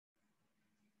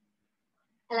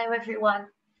Hello everyone,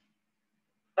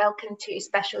 welcome to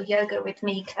Special Yoga with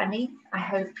me, Clemmie. I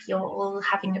hope you're all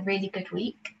having a really good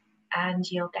week and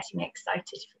you're getting excited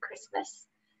for Christmas,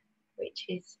 which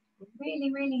is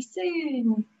really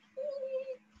soon.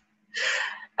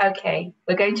 Okay,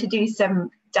 we're going to do some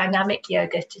dynamic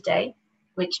yoga today,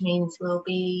 which means we'll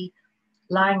be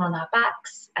lying on our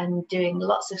backs and doing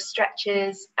lots of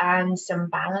stretches and some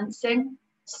balancing.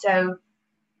 So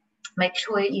make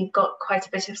sure you've got quite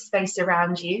a bit of space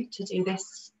around you to do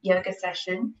this yoga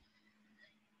session.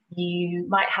 You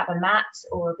might have a mat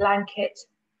or a blanket,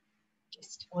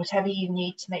 just whatever you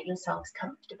need to make yourselves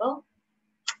comfortable.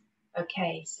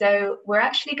 Okay, so we're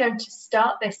actually going to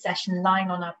start this session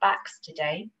lying on our backs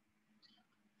today.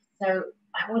 So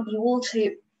I want you all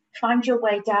to find your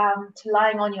way down to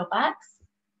lying on your backs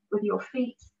with your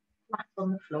feet flat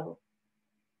on the floor,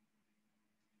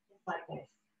 just like this.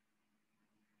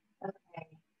 Okay,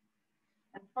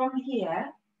 and from here,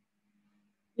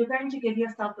 you're going to give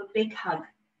yourself a big hug.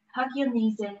 Hug your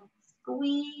knees in,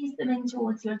 squeeze them in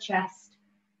towards your chest,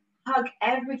 hug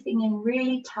everything in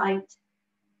really tight,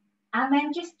 and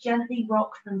then just gently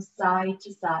rock from side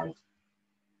to side.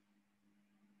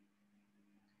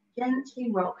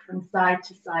 Gently rock from side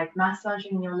to side,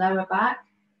 massaging your lower back.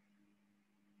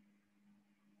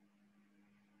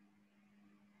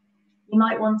 You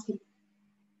might want to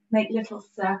make little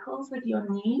circles with your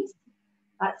knees.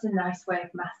 That's a nice way of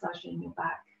massaging your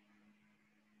back.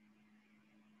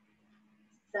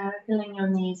 Circling your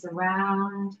knees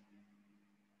around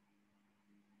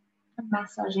and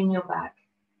massaging your back.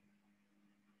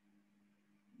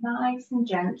 Nice and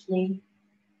gently.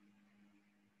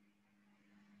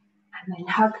 And then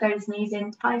hug those knees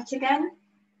in tight again.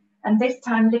 And this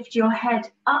time lift your head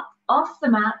up off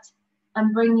the mat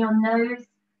and bring your nose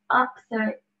up so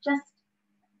it just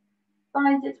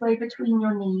finds its way between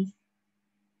your knees.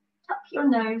 Tuck your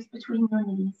nose between your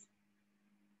knees.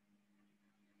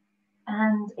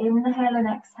 And inhale and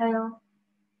exhale.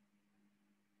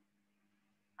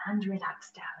 And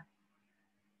relax down.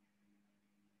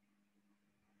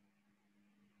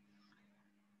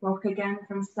 Rock again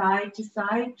from side to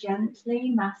side,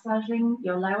 gently massaging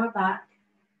your lower back.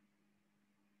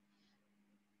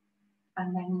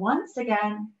 And then once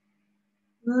again,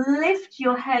 lift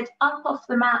your head up off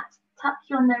the mat, tuck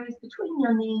your nose between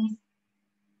your knees.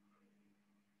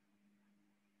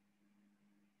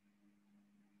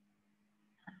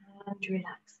 And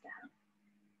relax down.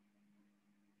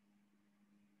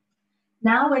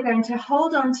 Now we're going to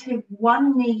hold on to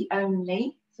one knee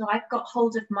only. So I've got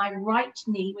hold of my right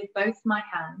knee with both my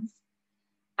hands.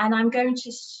 And I'm going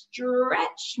to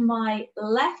stretch my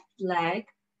left leg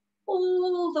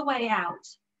all the way out.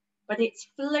 But it's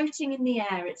floating in the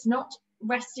air. It's not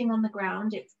resting on the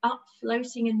ground. It's up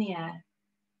floating in the air.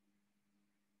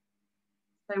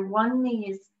 So one knee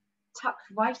is tucked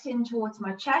right in towards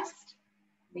my chest.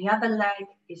 The other leg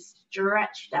is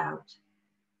stretched out.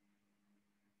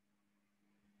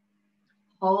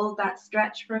 Hold that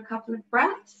stretch for a couple of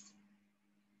breaths.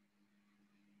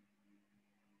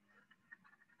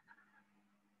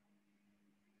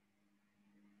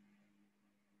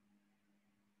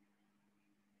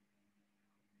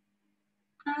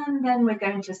 And then we're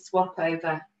going to swap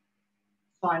over.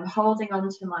 So I'm holding on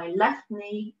to my left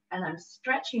knee and I'm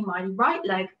stretching my right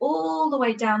leg all the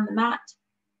way down the mat.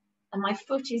 And my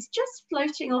foot is just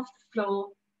floating off the floor.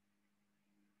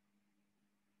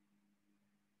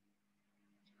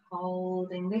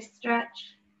 Holding this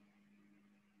stretch.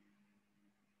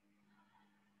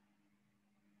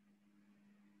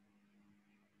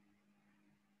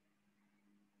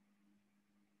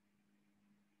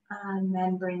 And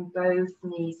then bring both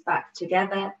knees back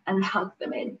together and hug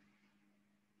them in.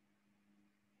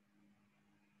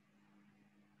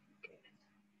 Good.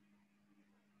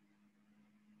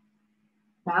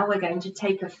 Now we're going to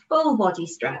take a full body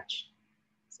stretch.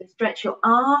 So stretch your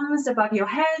arms above your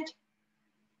head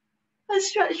and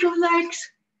stretch your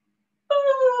legs.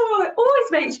 Oh, it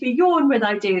always makes me yawn when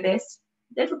I do this.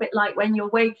 A little bit like when you're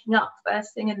waking up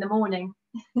first thing in the morning.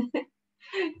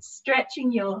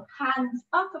 Stretching your hands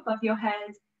up above your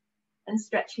head and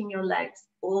stretching your legs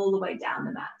all the way down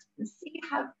the mat. And see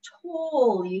how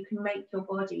tall you can make your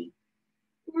body.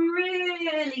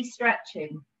 Really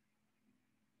stretching.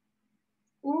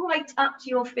 Right up to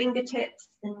your fingertips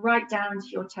and right down to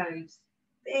your toes.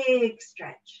 Big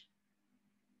stretch.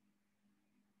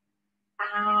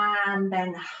 And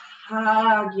then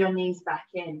hug your knees back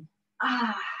in.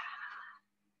 Ah,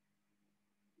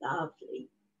 lovely.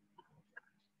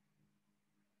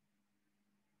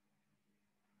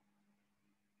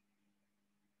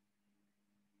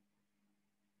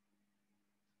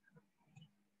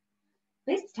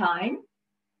 This time,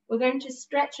 we're going to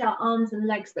stretch our arms and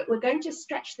legs, but we're going to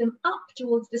stretch them up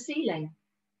towards the ceiling.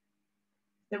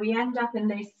 So we end up in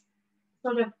this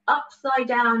sort of upside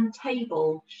down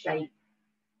table shape.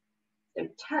 So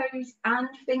toes and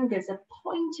fingers are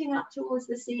pointing up towards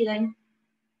the ceiling.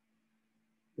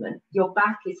 Your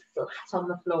back is flat on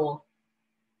the floor.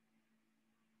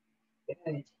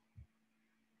 Good.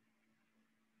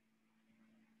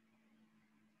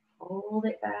 Hold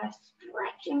it there,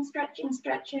 stretching, stretching,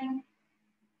 stretching.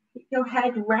 Keep your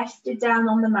head rested down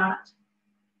on the mat.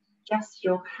 Just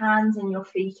your hands and your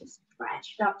feet are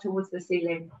stretched up towards the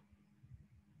ceiling.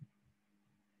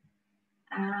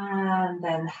 And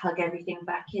then hug everything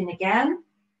back in again.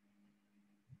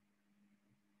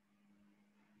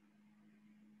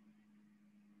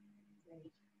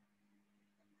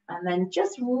 And then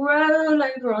just roll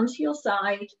over onto your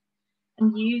side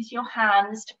and use your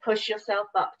hands to push yourself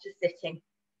up to sitting.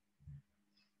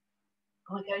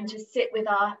 We're going to sit with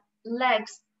our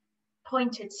legs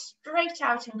pointed straight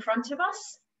out in front of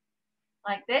us,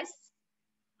 like this.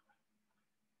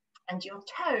 And your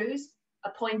toes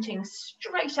are pointing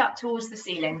straight up towards the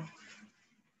ceiling.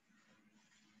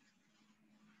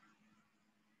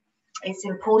 It's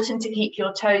important to keep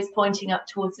your toes pointing up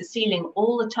towards the ceiling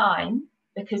all the time,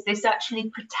 because this actually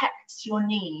protects your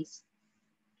knees.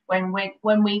 When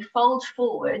we fold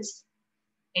forwards,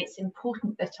 it's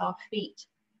important that our feet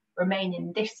remain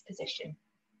in this position,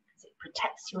 because it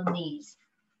protects your knees.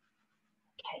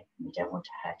 Okay, we don't want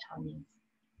to hurt our knees.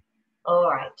 All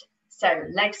right, so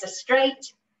legs are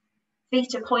straight,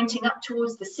 feet are pointing up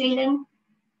towards the ceiling.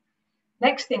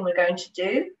 Next thing we're going to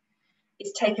do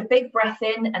is take a big breath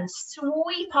in and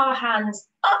sweep our hands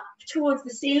up towards the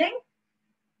ceiling.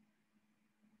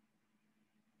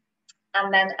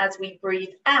 And then as we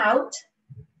breathe out,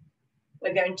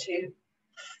 we're going to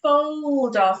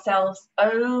fold ourselves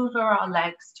over our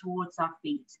legs towards our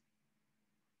feet.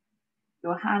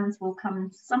 Your hands will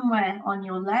come somewhere on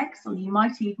your legs, or you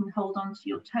might even hold on to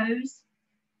your toes.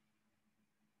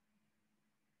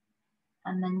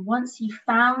 And then once you've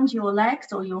found your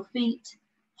legs or your feet,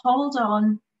 hold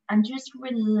on and just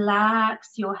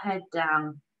relax your head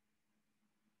down.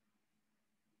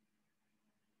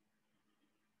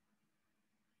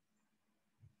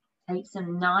 Take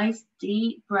some nice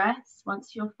deep breaths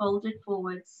once you're folded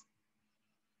forwards.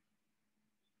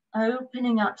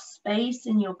 Opening up space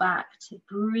in your back to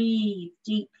breathe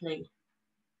deeply.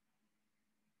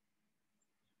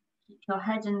 Keep your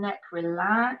head and neck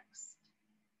relaxed.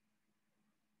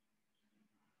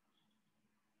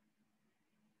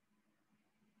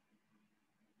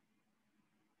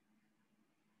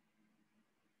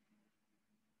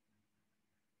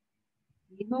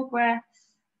 A few more breaths.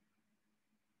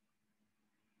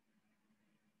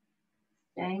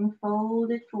 Staying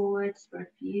folded forwards for a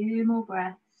few more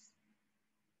breaths.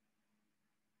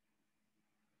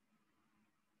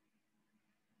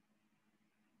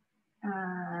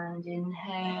 And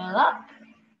inhale up.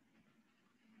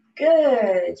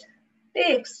 Good.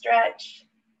 Big stretch.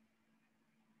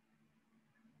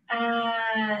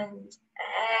 And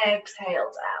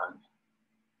exhale down.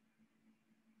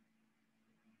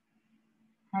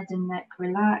 Head and neck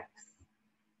relax.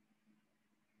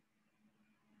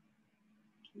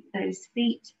 Keep those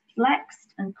feet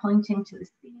flexed and pointing to the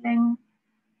ceiling.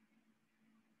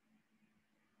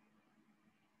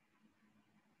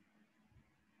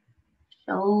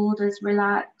 Shoulders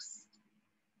relaxed.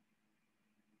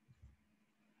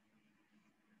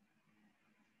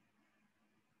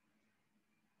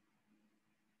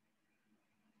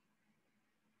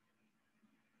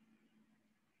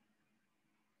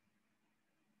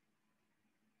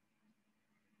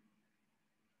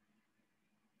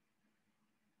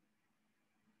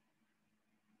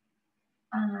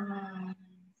 And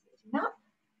sitting up.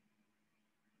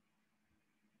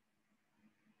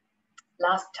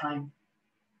 Last time.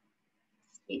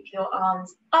 Keep your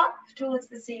arms up towards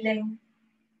the ceiling.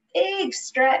 Big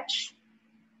stretch.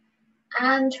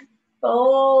 And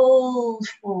fold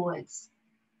forwards.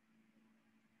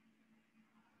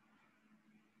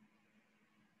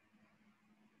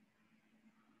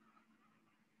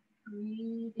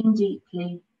 Breathing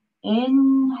deeply.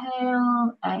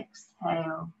 Inhale,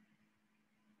 exhale.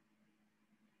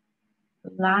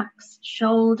 Relaxed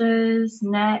shoulders,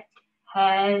 neck,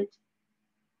 head.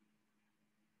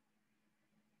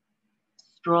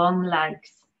 Strong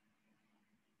legs.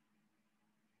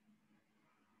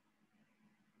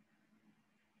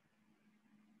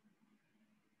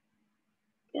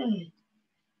 Good.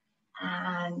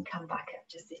 And come back up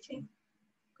to sitting.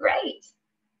 Great.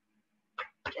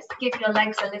 Just give your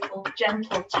legs a little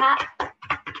gentle tap.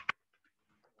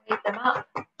 Wake them up.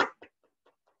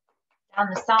 Down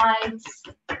the sides,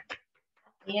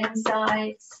 the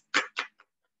insides,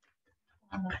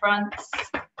 and the fronts.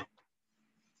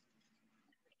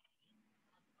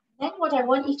 Then what I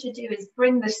want you to do is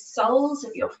bring the soles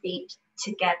of your feet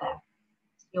together.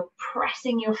 So you're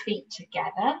pressing your feet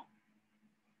together.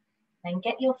 Then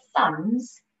get your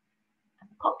thumbs and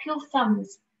pop your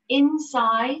thumbs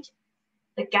inside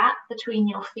the gap between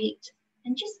your feet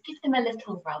and just give them a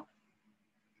little rub.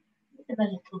 Give them a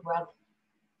little rub.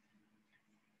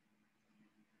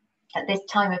 At this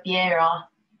time of year, our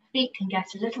feet can get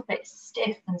a little bit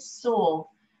stiff and sore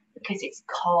because it's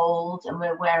cold and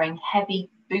we're wearing heavy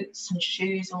boots and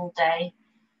shoes all day.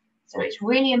 So it's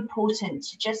really important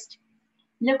to just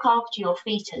look after your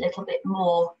feet a little bit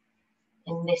more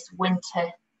in this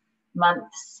winter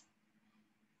months.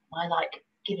 I like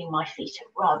giving my feet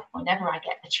a rub whenever I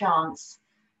get the chance.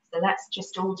 So let's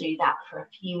just all do that for a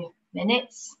few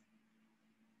minutes.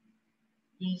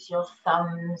 Use your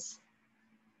thumbs,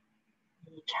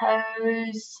 your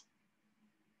toes,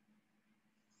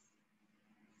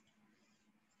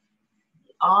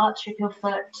 the arch of your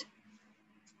foot,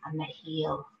 and the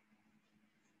heel.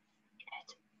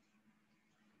 Good.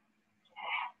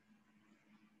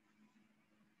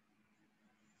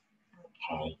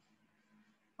 Yeah. Okay.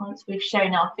 Once we've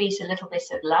shown our feet a little bit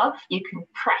of love, you can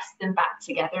press them back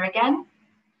together again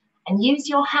and use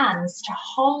your hands to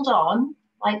hold on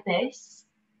like this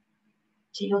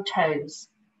to your toes.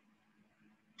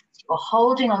 So you're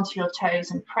holding onto your toes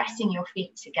and pressing your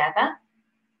feet together.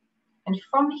 And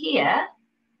from here,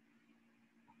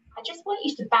 I just want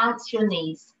you to bounce your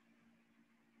knees.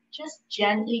 Just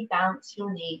gently bounce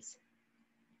your knees,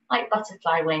 like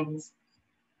butterfly wings.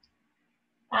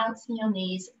 Bouncing your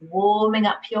knees, warming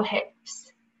up your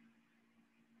hips.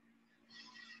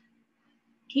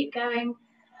 Keep going.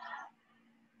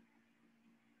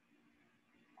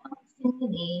 Bouncing the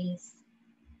knees,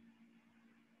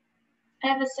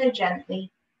 ever so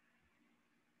gently.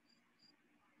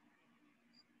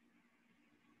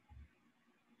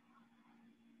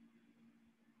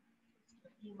 A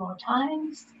few more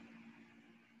times.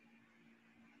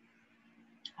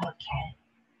 Okay.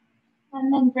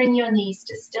 And then bring your knees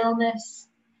to stillness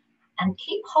and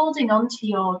keep holding on to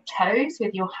your toes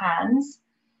with your hands.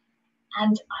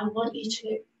 And I want you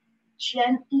to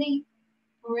gently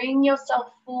bring yourself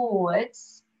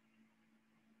forwards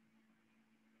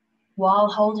while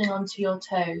holding on to your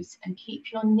toes, and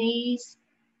keep your knees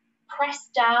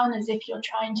pressed down as if you're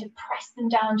trying to press them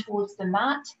down towards the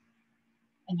mat,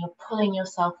 and you're pulling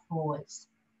yourself forwards.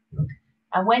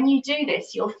 And when you do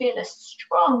this, you'll feel a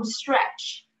strong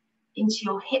stretch into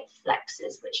your hip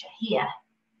flexors, which are here.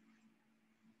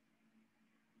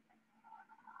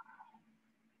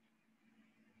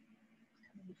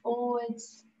 Coming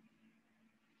forwards.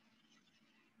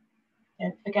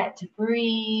 Don't forget to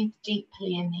breathe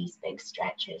deeply in these big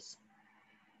stretches.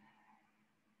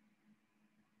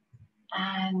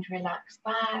 And relax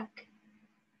back.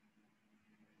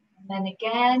 And then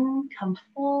again, come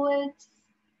forwards.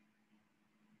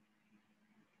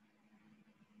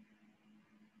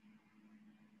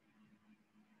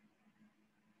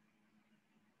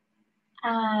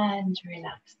 And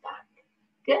relax back.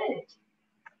 Good.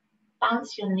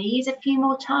 Bounce your knees a few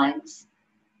more times.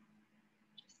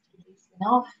 Just to loosen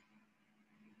off.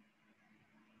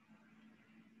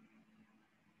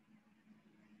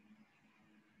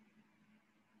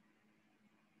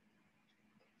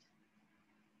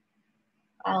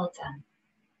 Well done.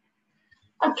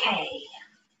 Okay.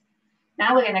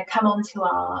 Now we're going to come onto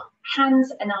our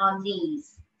hands and our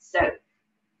knees. So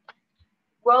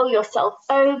roll yourself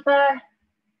over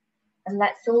and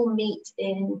let's all meet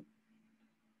in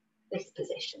this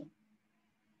position,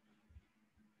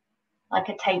 like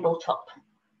a tabletop.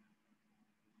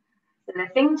 So the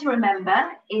thing to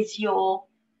remember is your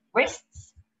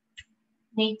wrists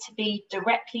need to be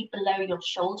directly below your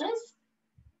shoulders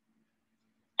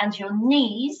and your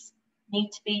knees need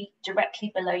to be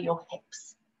directly below your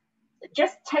hips. So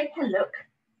just take a look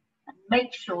and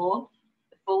make sure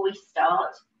before we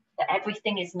start that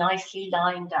everything is nicely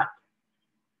lined up.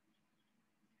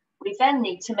 We then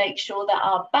need to make sure that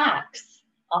our backs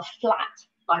are flat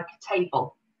like a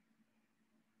table.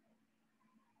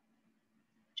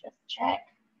 Just check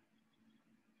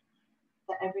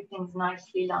that everything's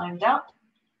nicely lined up.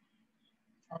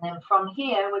 And then from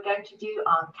here, we're going to do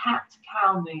our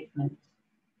cat-cow movement.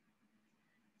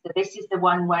 So this is the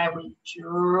one where we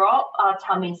drop our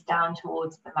tummies down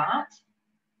towards the mat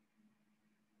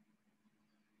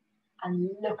and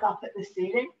look up at the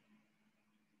ceiling.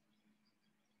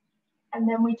 And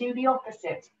then we do the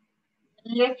opposite.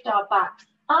 Lift our backs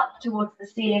up towards the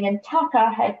ceiling and tuck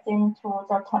our heads in towards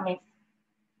our tummies.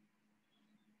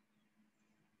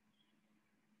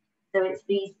 So it's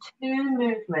these two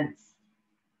movements.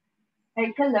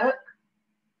 Take a look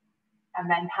and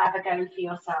then have a go for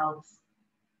yourselves.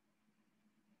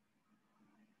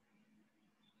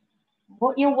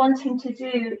 What you're wanting to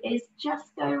do is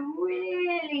just go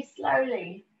really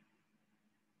slowly.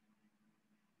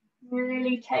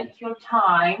 Really take your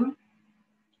time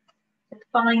to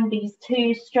find these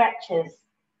two stretches.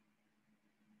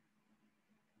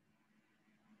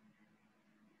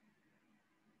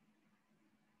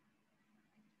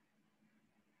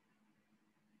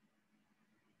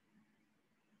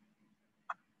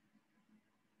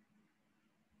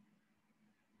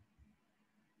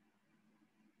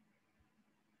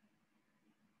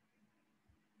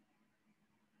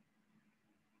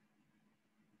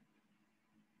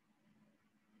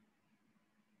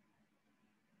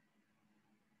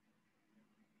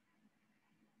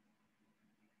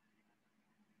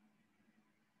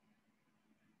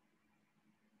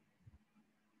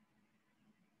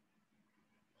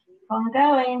 Keep on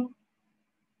going.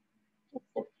 Just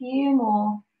a few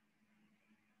more.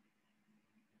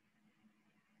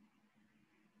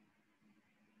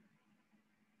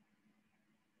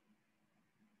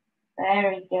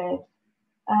 Very good.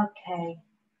 Okay.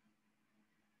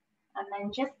 And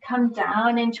then just come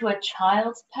down into a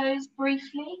child's pose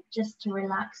briefly, just to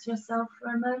relax yourself for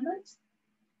a moment.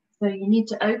 So you need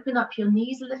to open up your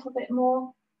knees a little bit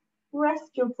more.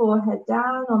 Rest your forehead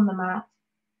down on the mat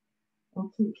and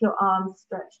keep your arms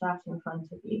stretched out in front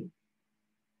of you.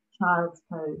 Child's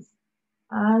pose.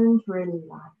 And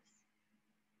relax.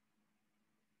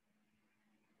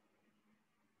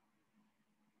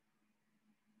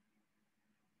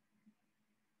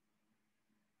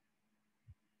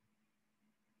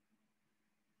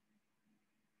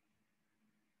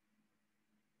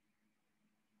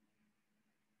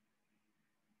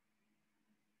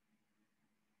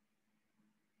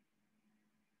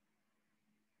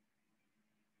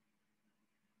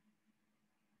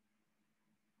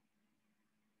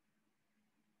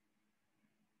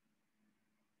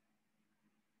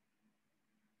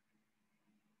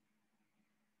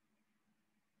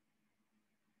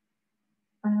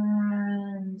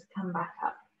 And come back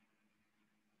up.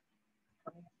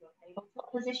 Come into your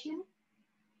tabletop position.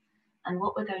 And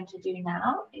what we're going to do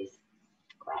now is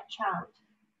stretch out.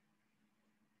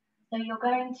 So you're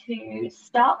going to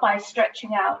start by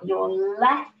stretching out your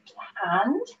left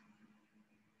hand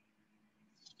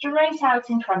straight out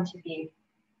in front of you.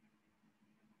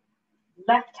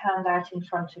 Left hand out in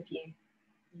front of you.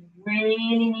 You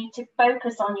really need to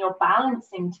focus on your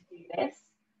balancing to do this.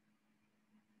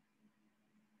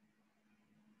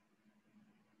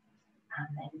 And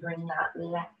then bring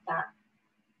that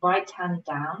right hand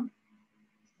down.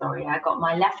 Sorry, I got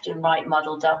my left and right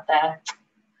muddled up there.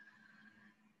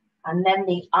 And then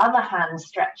the other hand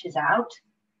stretches out.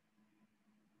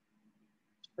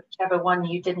 Whichever one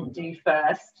you didn't do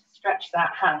first, stretch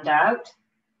that hand out.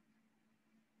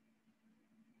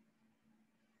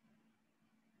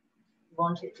 You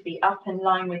want it to be up in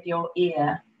line with your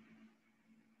ear.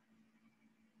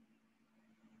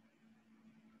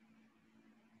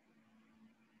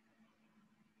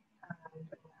 And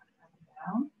bring that hand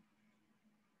down.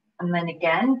 And then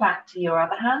again, back to your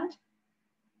other hand.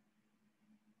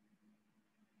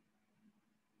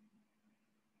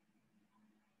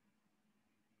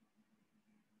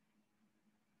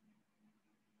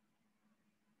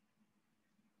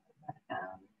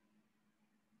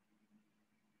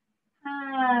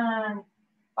 Hand,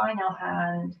 final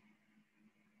hand,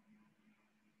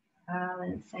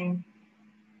 balancing,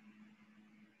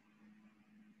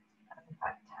 and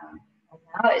back down. And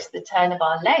now it's the turn of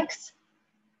our legs.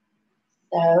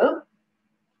 So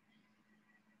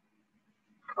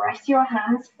press your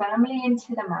hands firmly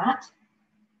into the mat,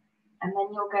 and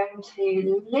then you're going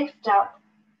to lift up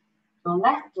your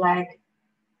left leg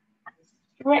and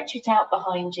stretch it out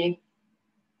behind you.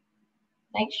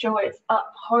 Make sure it's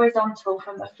up horizontal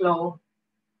from the floor.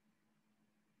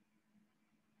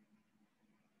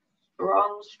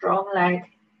 Strong, strong leg.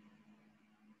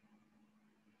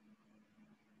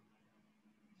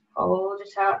 Hold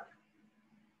it up.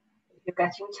 If you're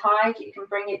getting tired, you can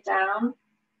bring it down.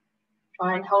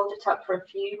 Try and hold it up for a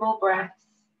few more breaths.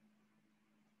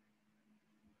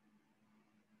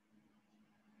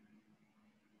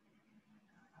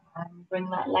 And bring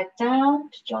that leg down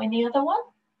to join the other one.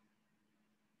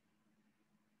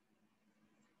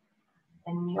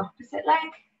 Then the opposite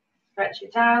leg, stretch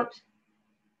it out.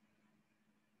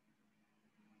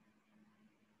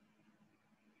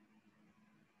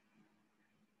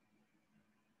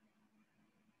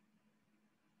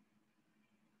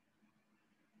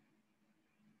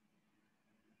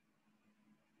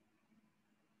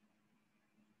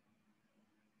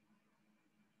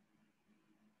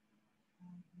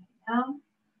 Down.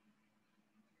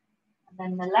 And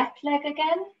then the left leg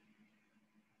again.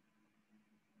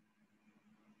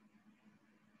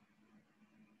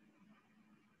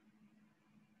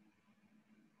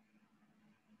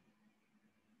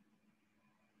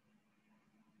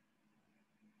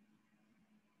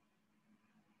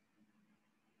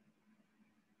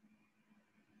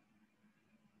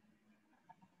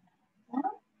 Down.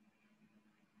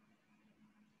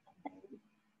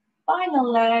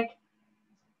 Final leg,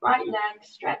 right leg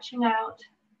stretching out.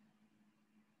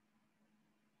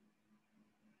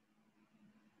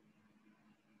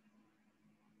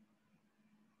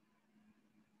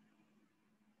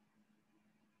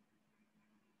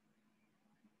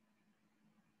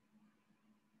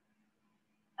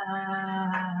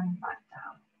 And back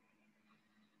down.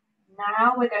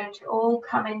 Now we're going to all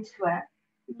come into a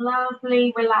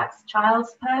lovely relaxed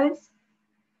child's pose.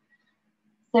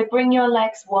 So bring your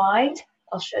legs wide.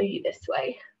 I'll show you this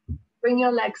way. Bring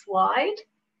your legs wide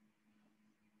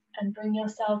and bring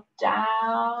yourself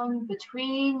down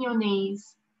between your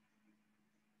knees.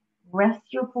 Rest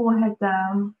your forehead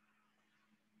down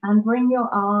and bring your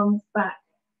arms back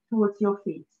towards your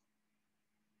feet.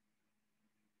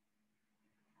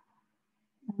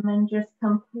 And then just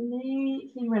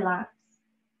completely relax.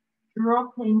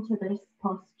 Drop into this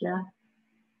posture.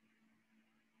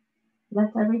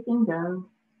 Let everything go.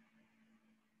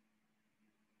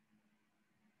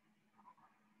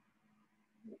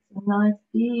 Some nice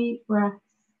deep breaths.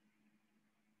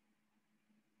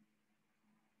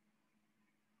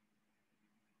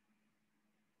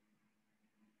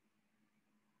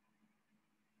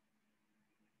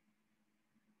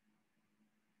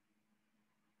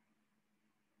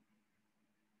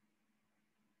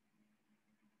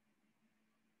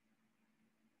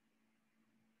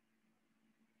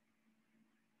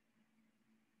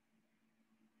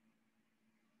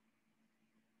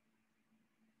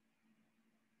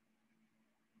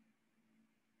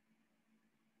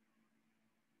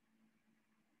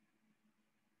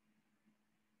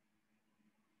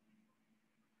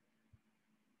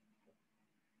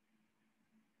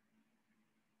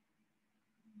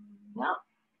 Yep.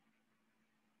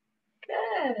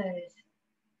 Good.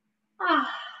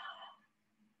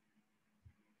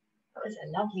 That was a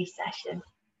lovely session.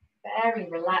 Very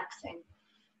relaxing.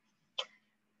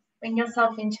 Bring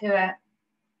yourself into a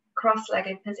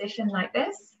cross-legged position like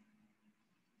this.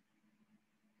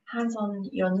 Hands on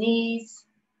your knees.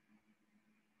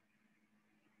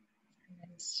 And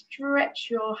then stretch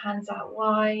your hands out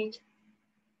wide.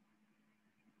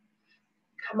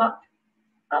 Come up,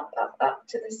 up, up, up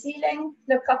to the ceiling.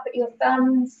 Look up at your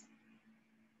thumbs.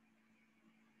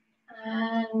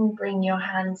 And bring your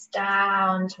hands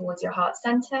down towards your heart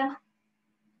center.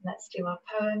 Let's do our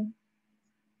poem.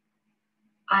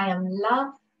 I am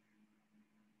love.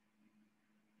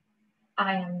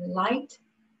 I am light.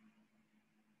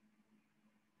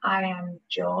 I am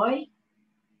joy.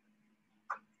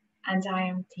 And I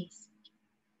am peace.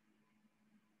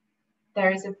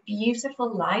 There is a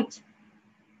beautiful light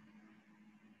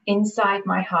inside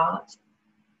my heart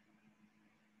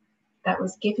that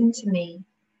was given to me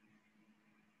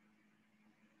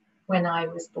when I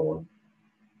was born.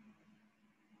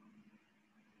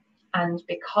 And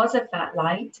because of that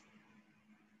light,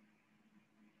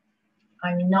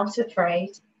 I'm not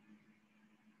afraid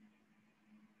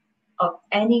of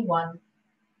anyone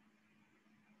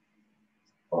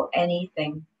or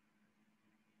anything.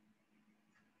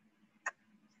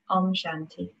 Om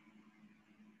Shanti.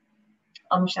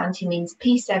 Om Shanti means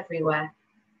peace everywhere.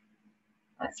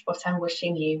 That's what I'm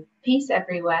wishing you. Peace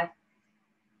everywhere.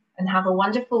 And have a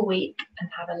wonderful week and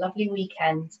have a lovely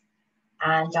weekend.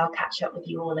 And I'll catch up with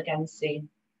you all again soon.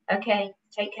 Okay,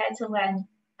 take care till then.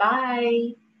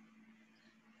 Bye.